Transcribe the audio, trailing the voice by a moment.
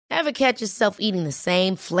Ever catch yourself eating the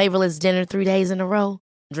same flavorless dinner 3 days in a row?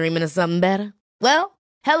 Dreaming of something better? Well,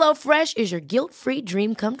 HelloFresh is your guilt-free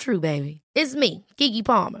dream come true, baby. It's me, Keke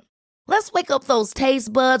Palmer. Let's wake up those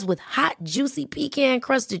taste buds with hot, juicy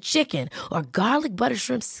pecan-crusted chicken or garlic butter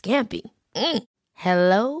shrimp scampi.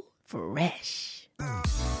 Hello Fresh.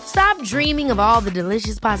 Stop dreaming of all the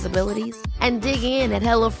delicious possibilities and dig in at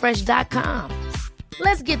HelloFresh.com.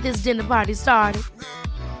 Let's get this dinner party started.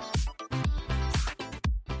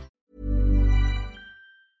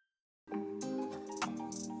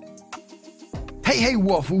 Hey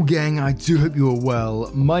Waffle Gang, I do hope you are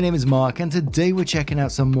well. My name is Mark and today we're checking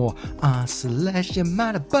out some more r/your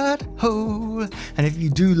matter butthole. And if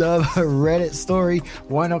you do love a Reddit story,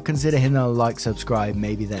 why not consider hitting a like, subscribe,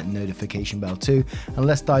 maybe that notification bell too. And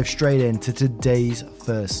let's dive straight into today's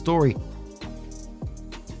first story.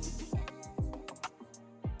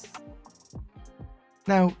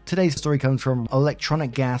 Now, today's story comes from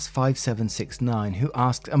Electronic Gas 5769, who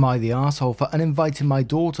asks, am I the arsehole for uninviting my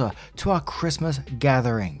daughter to our Christmas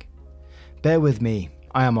gathering? Bear with me,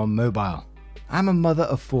 I am on mobile. I am a mother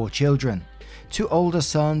of 4 children, 2 older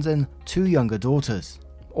sons and 2 younger daughters.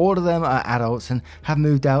 All of them are adults and have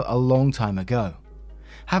moved out a long time ago.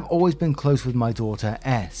 Have always been close with my daughter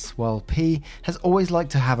S, while P has always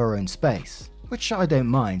liked to have her own space, which I don't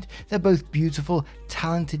mind. They're both beautiful,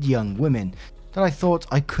 talented young women that I thought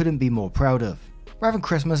I couldn't be more proud of. We're having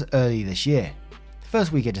Christmas early this year. The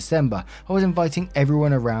first week of December, I was inviting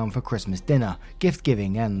everyone around for Christmas dinner, gift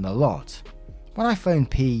giving and the lot. When I phoned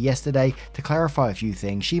P yesterday to clarify a few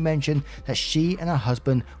things, she mentioned that she and her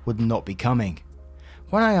husband would not be coming.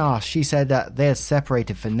 When I asked, she said that they had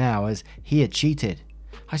separated for now as he had cheated.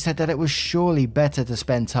 I said that it was surely better to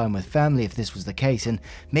spend time with family if this was the case, and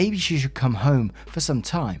maybe she should come home for some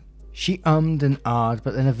time. She ummed and ahed,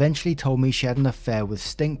 but then eventually told me she had an affair with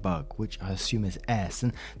Stinkbug, which I assume is S,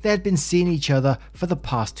 and they had been seeing each other for the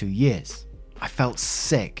past 2 years. I felt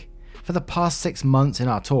sick. For the past 6 months in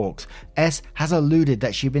our talks, S has alluded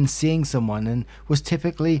that she'd been seeing someone and was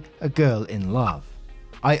typically a girl in love.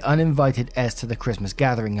 I uninvited S to the Christmas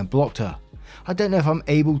gathering and blocked her. I don't know if I'm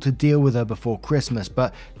able to deal with her before Christmas,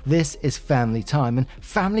 but this is family time and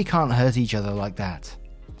family can't hurt each other like that.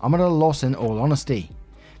 I'm at a loss in all honesty.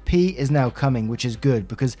 P is now coming, which is good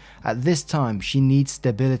because at this time she needs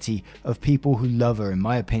stability of people who love her, in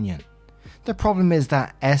my opinion. The problem is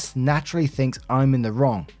that S naturally thinks I'm in the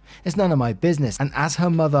wrong. It's none of my business, and as her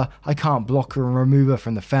mother, I can't block her and remove her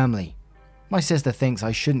from the family. My sister thinks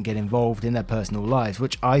I shouldn't get involved in their personal lives,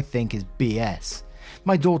 which I think is BS.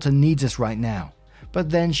 My daughter needs us right now, but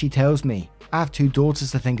then she tells me I have 2 daughters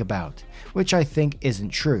to think about, which I think isn't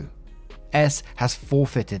true. S has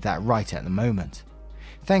forfeited that right at the moment.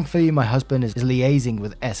 Thankfully, my husband is liaising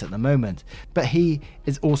with S at the moment, but he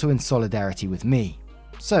is also in solidarity with me.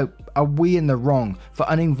 So, are we in the wrong for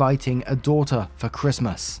uninviting a daughter for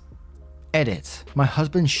Christmas? Edit. My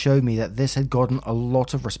husband showed me that this had gotten a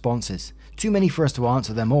lot of responses. Too many for us to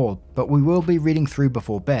answer them all, but we will be reading through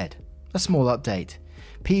before bed. A small update.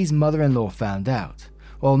 P's mother-in-law found out.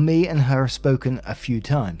 While me and her have spoken a few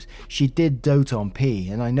times, she did dote on P,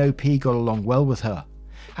 and I know P got along well with her.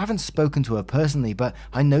 I haven't spoken to her personally, but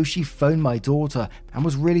I know she phoned my daughter and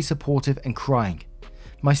was really supportive and crying.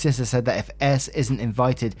 My sister said that if S isn't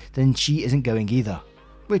invited, then she isn't going either,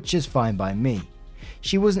 which is fine by me.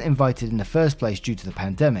 She wasn't invited in the first place due to the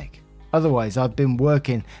pandemic. Otherwise, I've been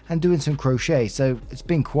working and doing some crochet, so it's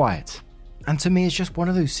been quiet. And to me, it's just one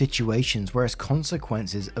of those situations where it's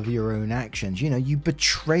consequences of your own actions. You know, you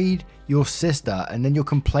betrayed your sister and then you're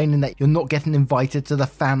complaining that you're not getting invited to the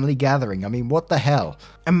family gathering. I mean, what the hell?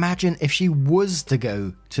 Imagine if she was to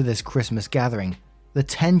go to this Christmas gathering, the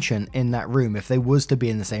tension in that room, if they was to be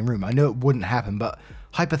in the same room. I know it wouldn't happen, but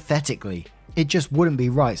hypothetically, it just wouldn't be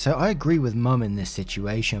right. So I agree with Mum in this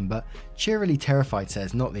situation, but Cheerily Terrified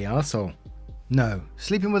says, not the arsehole. No,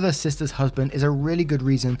 sleeping with her sister's husband is a really good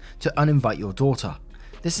reason to uninvite your daughter.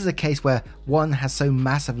 This is a case where one has so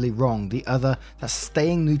massively wronged the other that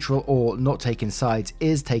staying neutral or not taking sides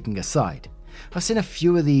is taking a side. I've seen a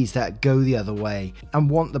few of these that go the other way and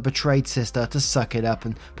want the betrayed sister to suck it up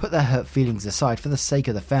and put their hurt feelings aside for the sake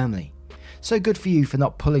of the family. So good for you for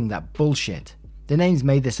not pulling that bullshit. The names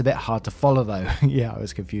made this a bit hard to follow though. Yeah, I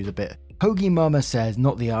was confused a bit. Hoagie Mama says,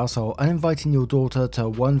 not the arsehole, uninviting your daughter to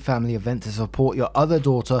one family event to support your other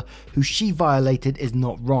daughter who she violated is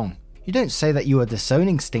not wrong. You don't say that you are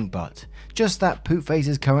disowning Stinkbutt, just that Poopface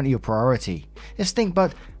is currently your priority. If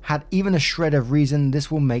Stinkbutt had even a shred of reason,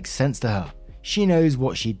 this will make sense to her. She knows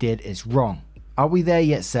what she did is wrong. Are we there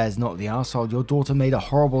yet? Says, not the arsehole, your daughter made a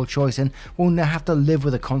horrible choice and will now have to live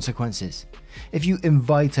with the consequences. If you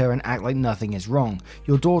invite her and act like nothing is wrong,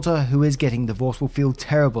 your daughter who is getting divorced will feel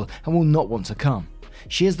terrible and will not want to come.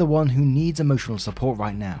 She is the one who needs emotional support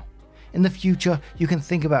right now. In the future, you can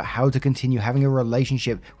think about how to continue having a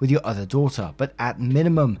relationship with your other daughter, but at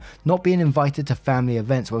minimum, not being invited to family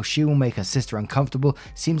events where she will make her sister uncomfortable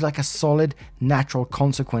seems like a solid, natural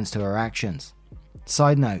consequence to her actions.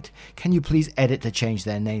 Side note, can you please edit to change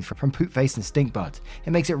their names from Poopface and Stinkbutt?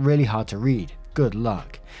 It makes it really hard to read. Good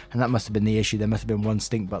luck. And that must have been the issue, there must have been one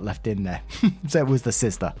Stinkbutt left in there. So it was the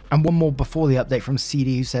sister. And one more before the update from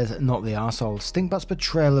CD who says, not the arsehole. Stinkbutt's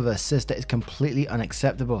betrayal of her sister is completely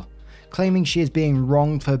unacceptable. Claiming she is being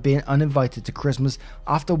wronged for being uninvited to Christmas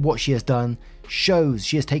after what she has done shows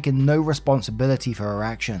she has taken no responsibility for her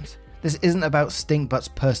actions. This isn't about Stinkbutt's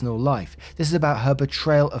personal life, this is about her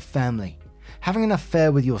betrayal of family. Having an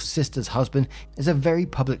affair with your sister's husband is a very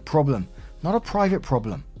public problem, not a private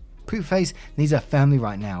problem. Poopface needs her family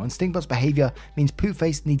right now, and Stinkbutt's behaviour means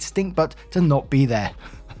Poopface needs Stinkbutt to not be there.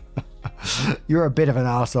 You're a bit of an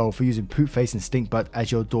arsehole for using Poopface and Stinkbutt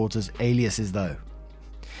as your daughter's aliases though.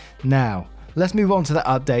 Now, let's move on to the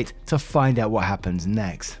update to find out what happens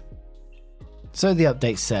next. So the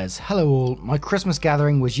update says, hello all, my Christmas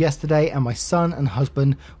gathering was yesterday and my son and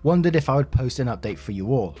husband wondered if I would post an update for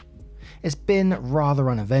you all. It's been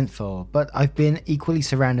rather uneventful, but I've been equally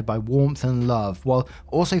surrounded by warmth and love while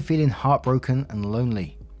also feeling heartbroken and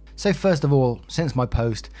lonely. So first of all, since my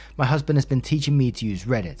post, my husband has been teaching me to use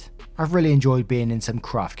Reddit. I've really enjoyed being in some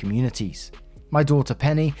craft communities. My daughter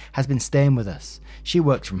Penny has been staying with us. She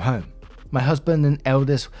works from home. My husband and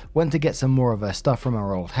eldest went to get some more of her stuff from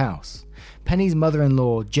our old house. Penny's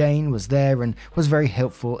mother-in-law Jane was there and was very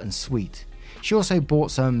helpful and sweet. She also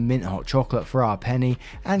bought some mint hot chocolate for our Penny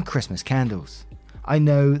and Christmas candles. I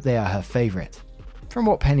know they are her favourite. From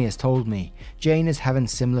what Penny has told me, Jane is having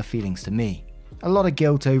similar feelings to me. A lot of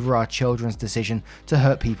guilt over our children's decision to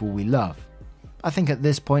hurt people we love. I think at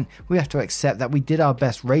this point we have to accept that we did our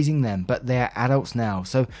best raising them, but they are adults now,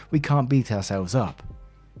 so we can't beat ourselves up.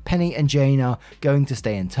 Penny and Jane are going to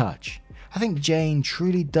stay in touch. I think Jane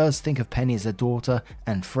truly does think of Penny as a daughter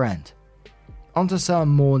and friend. On to some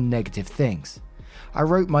more negative things. I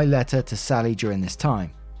wrote my letter to Sally during this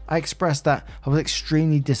time. I expressed that I was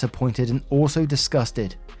extremely disappointed and also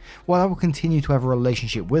disgusted. While I will continue to have a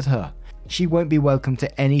relationship with her, she won't be welcome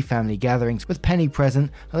to any family gatherings with Penny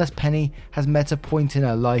present unless Penny has met a point in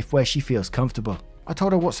her life where she feels comfortable. I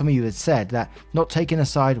told her what some of you had said, that not taking a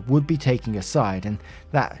side would be taking a side, and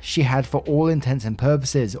that she had for all intents and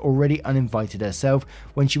purposes already uninvited herself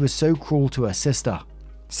when she was so cruel to her sister.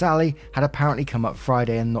 Sally had apparently come up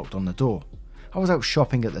Friday and knocked on the door. I was out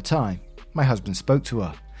shopping at the time. My husband spoke to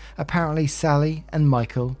her. Apparently Sally and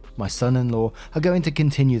Michael, my son-in-law, are going to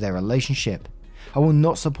continue their relationship. I will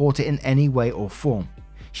not support it in any way or form.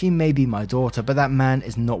 She may be my daughter, but that man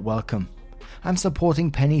is not welcome. I'm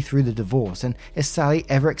supporting Penny through the divorce, and if Sally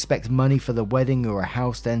ever expects money for the wedding or a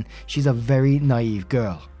house, then she's a very naive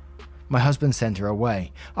girl. My husband sent her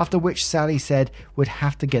away, after which Sally said we'd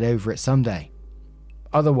have to get over it someday.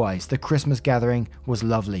 Otherwise, the Christmas gathering was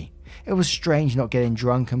lovely. It was strange not getting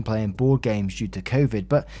drunk and playing board games due to COVID,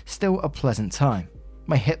 but still a pleasant time.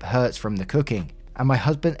 My hip hurts from the cooking, and my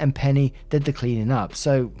husband and Penny did the cleaning up,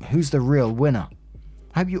 so who's the real winner?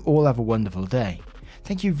 I hope you all have a wonderful day.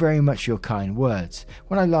 Thank you very much for your kind words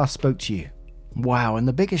when I last spoke to you. Wow, and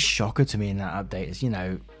the biggest shocker to me in that update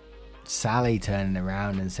is, Sally turning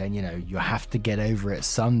around and saying, you have to get over it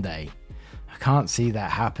someday. I can't see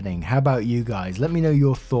that happening. How about you guys? Let me know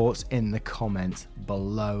your thoughts in the comments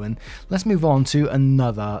below, and let's move on to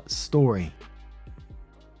another story.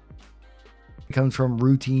 It comes from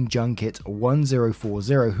Routine Junket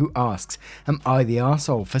 1040, who asks, am I the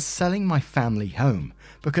arsehole for selling my family home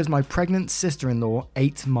because my pregnant sister-in-law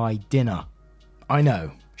ate my dinner? I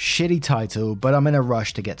know, shitty title, but I'm in a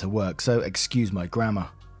rush to get to work, so excuse my grammar.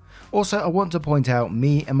 Also, I want to point out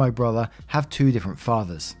me and my brother have two different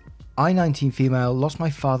fathers. I, 19 female, lost my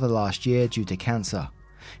father last year due to cancer.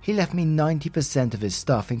 He left me 90% of his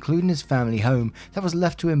stuff, including his family home that was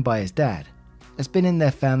left to him by his dad. It's been in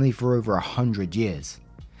their family for over 100 years.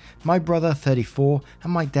 My brother, 34,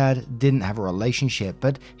 and my dad didn't have a relationship,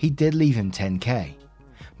 but he did leave him 10k.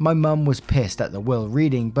 My mum was pissed at the will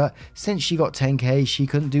reading, but since she got 10k, she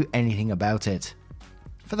couldn't do anything about it.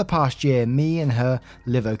 For the past year, me and her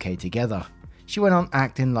live okay together. She went on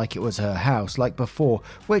acting like it was her house like before,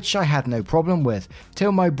 which I had no problem with,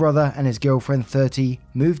 till my brother and his girlfriend 30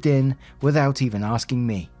 moved in without even asking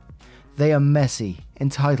me. They are messy,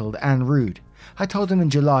 entitled and rude. I told them in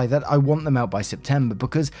July that I want them out by September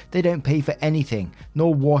because they don't pay for anything,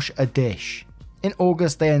 nor wash a dish. In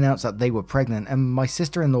August, they announced that they were pregnant, and my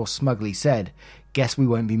sister-in-law smugly said, "Guess we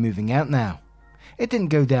won't be moving out now." It didn't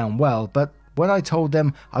go down well, but when I told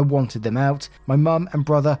them I wanted them out, my mum and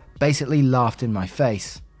brother basically laughed in my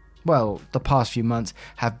face. Well, the past few months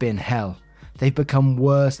have been hell. They've become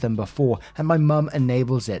worse than before, and my mum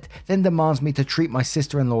enables it, then demands me to treat my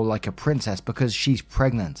sister-in-law like a princess because she's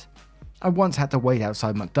pregnant. I once had to wait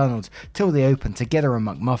outside McDonald's till they opened to get her a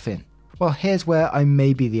McMuffin. Well, here's where I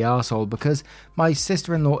may be the arsehole, because my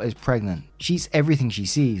sister-in-law is pregnant. She eats everything she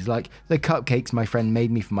sees, like the cupcakes my friend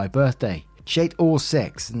made me for my birthday. She ate all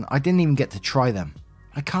 6, and I didn't even get to try them.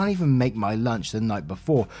 I can't even make my lunch the night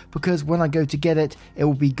before, because when I go to get it, it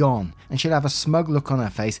will be gone, and she'll have a smug look on her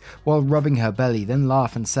face while rubbing her belly, then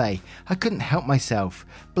laugh and say, "I couldn't help myself,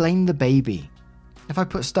 blame the baby." If I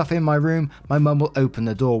put stuff in my room, my mum will open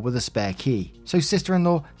the door with a spare key, so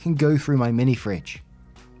sister-in-law can go through my mini fridge.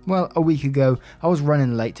 Well, a week ago, I was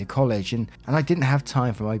running late to college, and I didn't have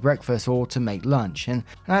time for my breakfast or to make lunch, and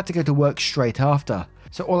I had to go to work straight after,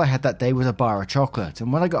 so all I had that day was a bar of chocolate,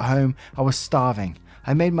 and when I got home, I was starving.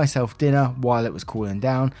 I made myself dinner. While it was cooling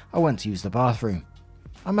down, I went to use the bathroom.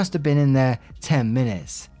 I must have been in there 10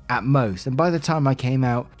 minutes at most, and by the time I came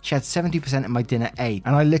out, she had 70% of my dinner ate,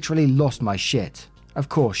 and I literally lost my shit. Of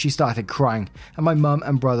course, she started crying, and my mum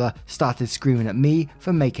and brother started screaming at me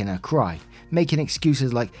for making her cry, making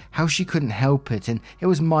excuses like how she couldn't help it and it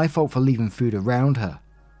was my fault for leaving food around her.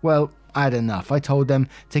 Well, I had enough. I told them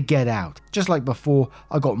to get out. Just like before,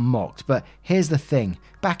 I got mocked, but here's the thing.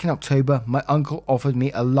 Back in October, my uncle offered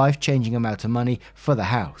me a life-changing amount of money for the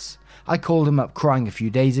house. I called him up crying a few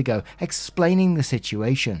days ago, explaining the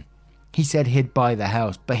situation. He said he'd buy the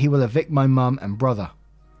house, but he will evict my mum and brother.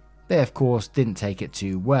 They, of course, didn't take it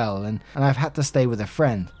too well, and I've had to stay with a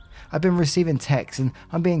friend. I've been receiving texts, and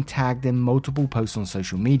I'm being tagged in multiple posts on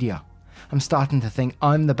social media. I'm starting to think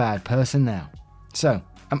I'm the bad person now. So,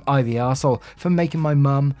 am I the arsehole for making my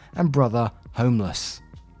mum and brother homeless?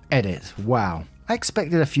 Edit. Wow. I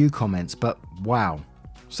expected a few comments, but wow.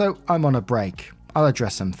 So, I'm on a break. I'll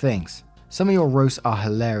address some things. Some of your roasts are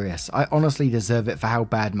hilarious. I honestly deserve it for how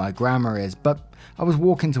bad my grammar is, but I was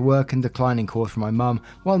walking to work and declining calls from my mum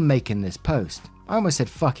while making this post. I almost said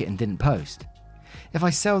fuck it and didn't post. If I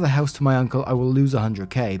sell the house to my uncle, I will lose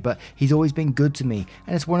 100k, but he's always been good to me,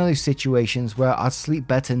 and it's one of those situations where I'd sleep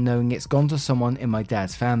better knowing it's gone to someone in my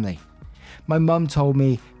dad's family. My mum told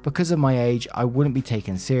me because of my age, I wouldn't be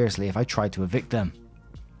taken seriously if I tried to evict them.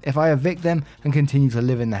 If I evict them and continue to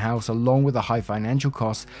live in the house along with the high financial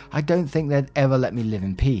costs, I don't think they'd ever let me live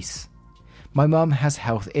in peace. My mum has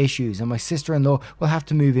health issues and my sister-in-law will have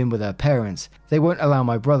to move in with her parents. They won't allow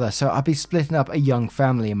my brother, so I'll be splitting up a young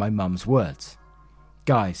family in my mum's words.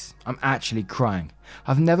 Guys, I'm actually crying.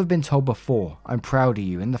 I've never been told before I'm proud of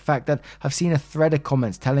you, and the fact that I've seen a thread of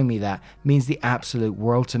comments telling me that means the absolute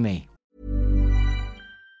world to me.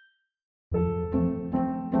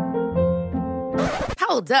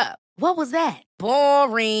 Hold up. What was that?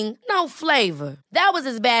 Boring. No flavor. That was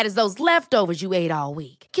as bad as those leftovers you ate all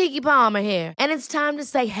week. Keke Palmer here, and it's time to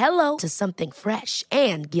say hello to something fresh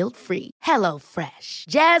and guilt-free. Hello Fresh.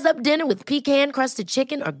 Jazz up dinner with pecan-crusted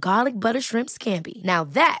chicken or garlic butter shrimp scampi. Now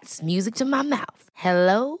that's music to my mouth.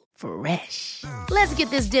 Hello Fresh. Let's get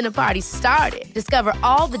this dinner party started. Discover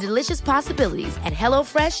all the delicious possibilities at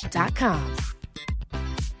hellofresh.com.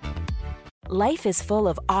 Life is full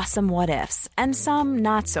of awesome what-ifs, and some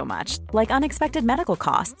not so much, like unexpected medical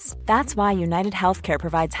costs. That's why United Healthcare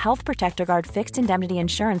provides Health Protector Guard fixed indemnity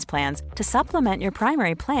insurance plans to supplement your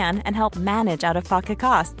primary plan and help manage out-of-pocket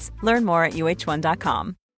costs. Learn more at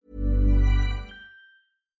uh1.com.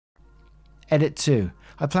 Edit 2.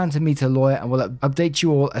 I plan to meet a lawyer and will update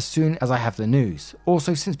you all as soon as I have the news.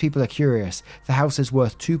 Also, since people are curious, the house is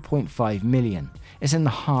worth 2.5 million. It's in the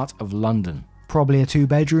heart of London. Probably a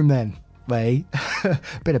 2-bedroom then.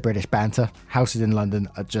 Bit of British banter. Houses in London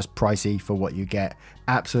are just pricey for what you get.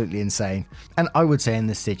 Absolutely insane. And I would say in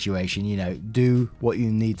this situation, do what you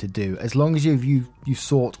need to do. As long as you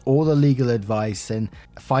sought all the legal advice and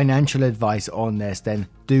financial advice on this, then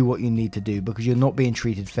do what you need to do, because you're not being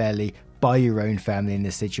treated fairly by your own family in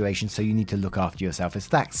this situation, so you need to look after yourself. It's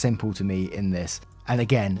that simple to me in this. And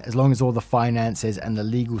again, as long as all the finances and the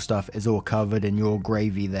legal stuff is all covered and you're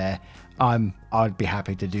gravy there, I'd be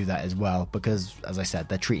happy to do that as well, because as I said,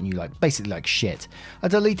 they're treating you basically like shit. A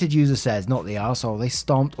deleted user says, "Not the arsehole, they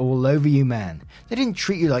stomped all over you, man. They didn't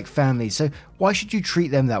treat you like family, so why should you treat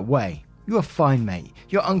them that way? You are fine, mate.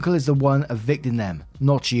 Your uncle is the one evicting them,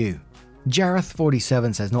 not you."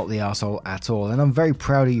 Jareth47 says, "Not the arsehole at all, and I'm very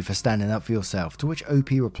proud of you for standing up for yourself," to which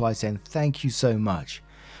OP replies saying, "Thank you so much.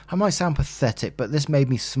 I might sound pathetic, but this made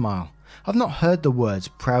me smile. I've not heard the words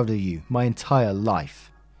proud of you my entire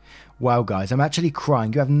life. Wow guys, I'm actually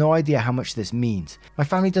crying. You have no idea how much this means. My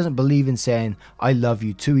family doesn't believe in saying I love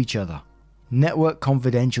you to each other. Network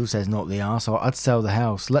Confidential says not the arsehole. I'd sell the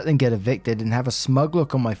house, let them get evicted and have a smug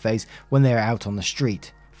look on my face when they're out on the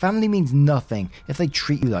street. Family means nothing if they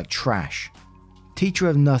treat you like trash. Teacher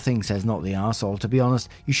of Nothing says not the arsehole. To be honest,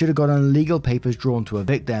 you should have gotten legal papers drawn to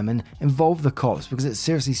evict them and involve the cops because it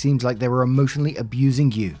seriously seems like they were emotionally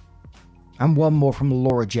abusing you. And one more from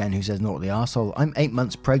Laura Jen who says not the arsehole. I'm 8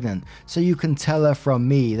 months pregnant, so you can tell her from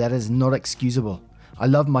me that is not excusable. I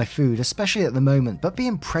love my food, especially at the moment, but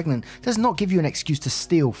being pregnant does not give you an excuse to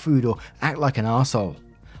steal food or act like an arsehole.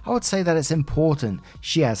 I would say that it's important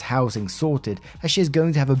she has housing sorted as she is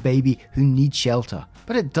going to have a baby who needs shelter,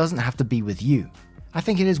 but it doesn't have to be with you. I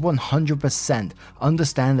think it is 100%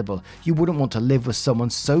 understandable you wouldn't want to live with someone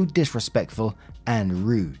so disrespectful and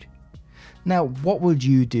rude. Now, what would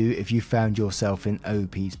you do if you found yourself in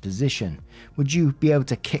OP's position? Would you be able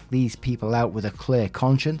to kick these people out with a clear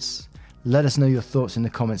conscience? Let us know your thoughts in the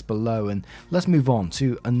comments below, and let's move on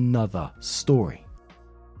to another story.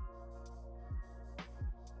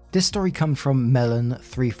 This story comes from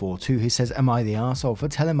Melon342 who says, am I the arsehole for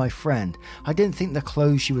telling my friend I didn't think the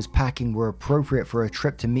clothes she was packing were appropriate for a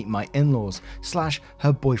trip to meet my in-laws /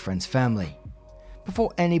 her boyfriend's family.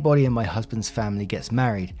 Before anybody in my husband's family gets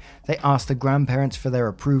married, they ask the grandparents for their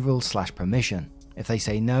approval / permission. If they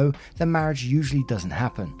say no, the marriage usually doesn't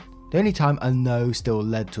happen. The only time a no still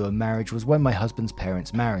led to a marriage was when my husband's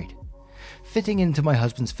parents married. Fitting into my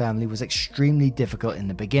husband's family was extremely difficult in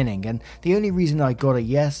the beginning, and the only reason I got a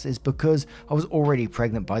yes is because I was already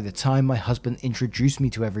pregnant by the time my husband introduced me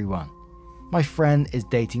to everyone. My friend is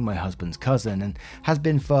dating my husband's cousin and has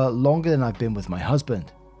been for longer than I've been with my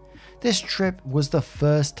husband. This trip was the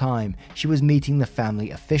first time she was meeting the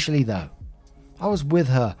family officially though. I was with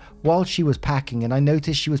her while she was packing and I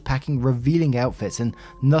noticed she was packing revealing outfits and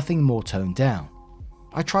nothing more toned down.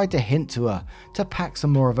 I tried to hint to her to pack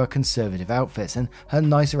some more of her conservative outfits and her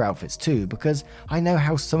nicer outfits too, because I know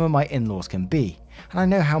how some of my in-laws can be and I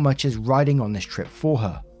know how much is riding on this trip for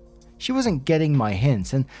her. She wasn't getting my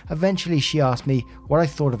hints and eventually she asked me what I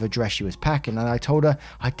thought of a dress she was packing, and I told her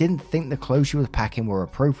I didn't think the clothes she was packing were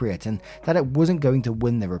appropriate and that it wasn't going to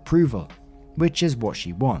win their approval, which is what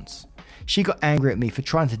she wants. She got angry at me for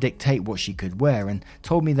trying to dictate what she could wear and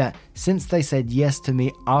told me that since they said yes to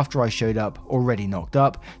me after I showed up already knocked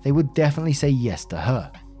up, they would definitely say yes to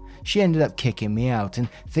her. She ended up kicking me out and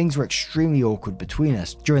things were extremely awkward between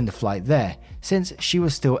us during the flight there since she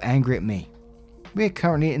was still angry at me. We are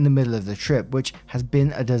currently in the middle of the trip, which has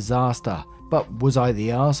been a disaster, but was I the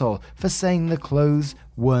arsehole for saying the clothes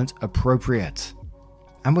weren't appropriate?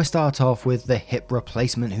 And we'll start off with the hip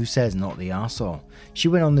replacement who says not the arsehole. She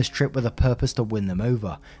went on this trip with a purpose to win them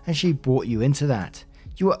over, and she brought you into that.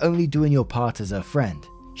 You were only doing your part as her friend.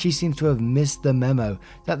 She seems to have missed the memo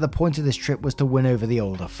that the point of this trip was to win over the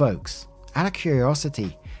older folks. Out of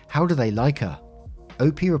curiosity, how do they like her?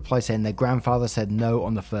 OP replied saying their grandfather said no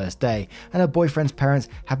on the first day, and her boyfriend's parents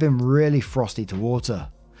have been really frosty towards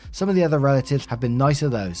her. Some of the other relatives have been nicer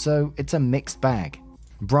though, so it's a mixed bag.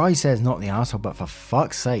 Bry says not the arsehole, but for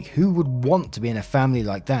fuck's sake, who would want to be in a family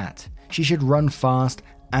like that? She should run fast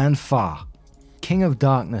and far. King of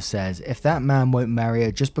Darkness says if that man won't marry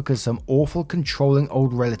her just because some awful controlling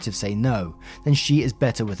old relatives say no, then she is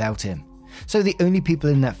better without him. So the only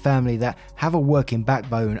people in that family that have a working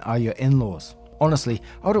backbone are your in-laws. Honestly,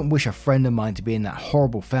 I wouldn't wish a friend of mine to be in that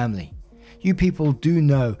horrible family. You people do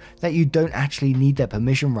know that you don't actually need their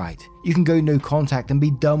permission, right? You can go no contact and be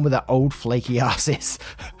done with that old flaky asses.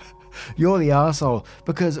 You're the arsehole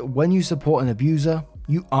because when you support an abuser,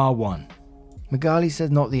 you are one. Magali says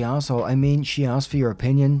not the arsehole. I mean, she asked for your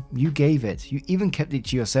opinion, you gave it. You even kept it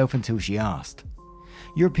to yourself until she asked.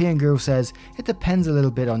 European Girl says it depends a little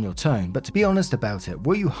bit on your tone, but to be honest about it,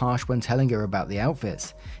 were you harsh when telling her about the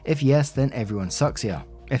outfits? If yes, then everyone sucks here.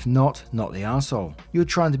 If not the arsehole. You're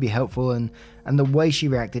trying to be helpful and the way she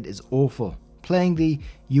reacted is awful. Playing the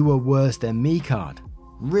you were worse than me card.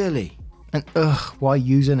 Really? And why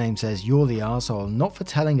username says you're the arsehole, not for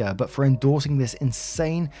telling her, but for endorsing this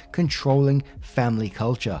insane, controlling family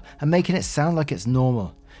culture and making it sound like it's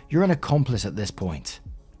normal. You're an accomplice at this point.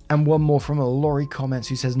 And one more from a Laurie Comments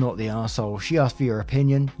who says not the arsehole. She asked for your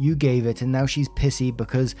opinion, you gave it, and now she's pissy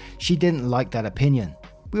because she didn't like that opinion.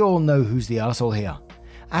 We all know who's the arsehole here.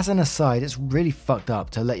 As an aside, it's really fucked up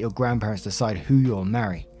to let your grandparents decide who you'll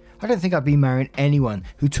marry. I don't think I'd be marrying anyone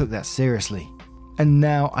who took that seriously. And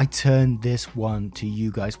now I turn this one to you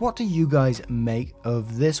guys. What do you guys make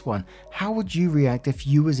of this one? How would you react if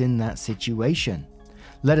you was in that situation?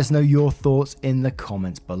 Let us know your thoughts in the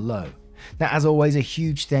comments below. Now, as always, a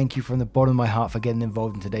huge thank you from the bottom of my heart for getting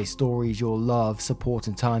involved in today's stories. Your love, support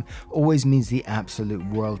and time always means the absolute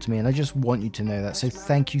world to me, and I just want you to know that. So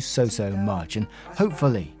thank you so much, and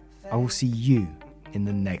hopefully I will see you in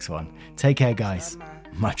the next one. Take care, guys.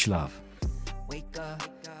 Much love. Wake up,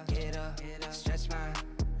 get up, stretch my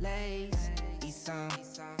legs, eat some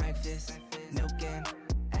breakfast, milk and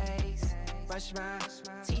eggs, brush my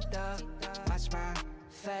teeth up, wash my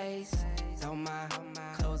face, throw my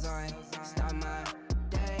clothes on, start my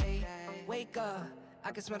day. Wake up,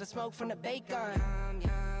 I can smell the smoke from the bacon.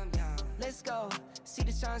 Let's go, see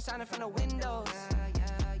the sun shining from the windows.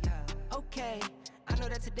 Okay, I know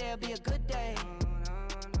that today'll be a good day.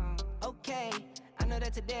 Okay, I know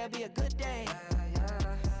that today'll be a good day.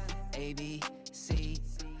 A, B, C,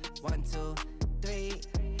 1, 2, 3,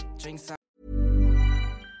 drink some.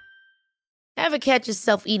 Ever catch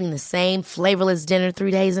yourself eating the same flavorless dinner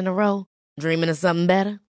 3 days in a row? Dreaming of something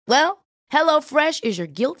better? Well, HelloFresh is your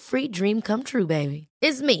guilt-free dream come true, baby.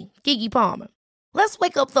 It's me, Keke Palmer. Let's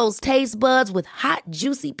wake up those taste buds with hot,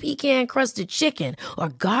 juicy pecan-crusted chicken or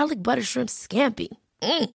garlic butter shrimp scampi.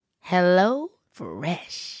 Hello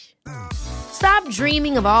Fresh. Stop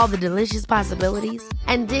dreaming of all the delicious possibilities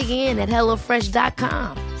and dig in at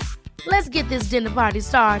HelloFresh.com. Let's get this dinner party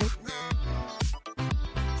started.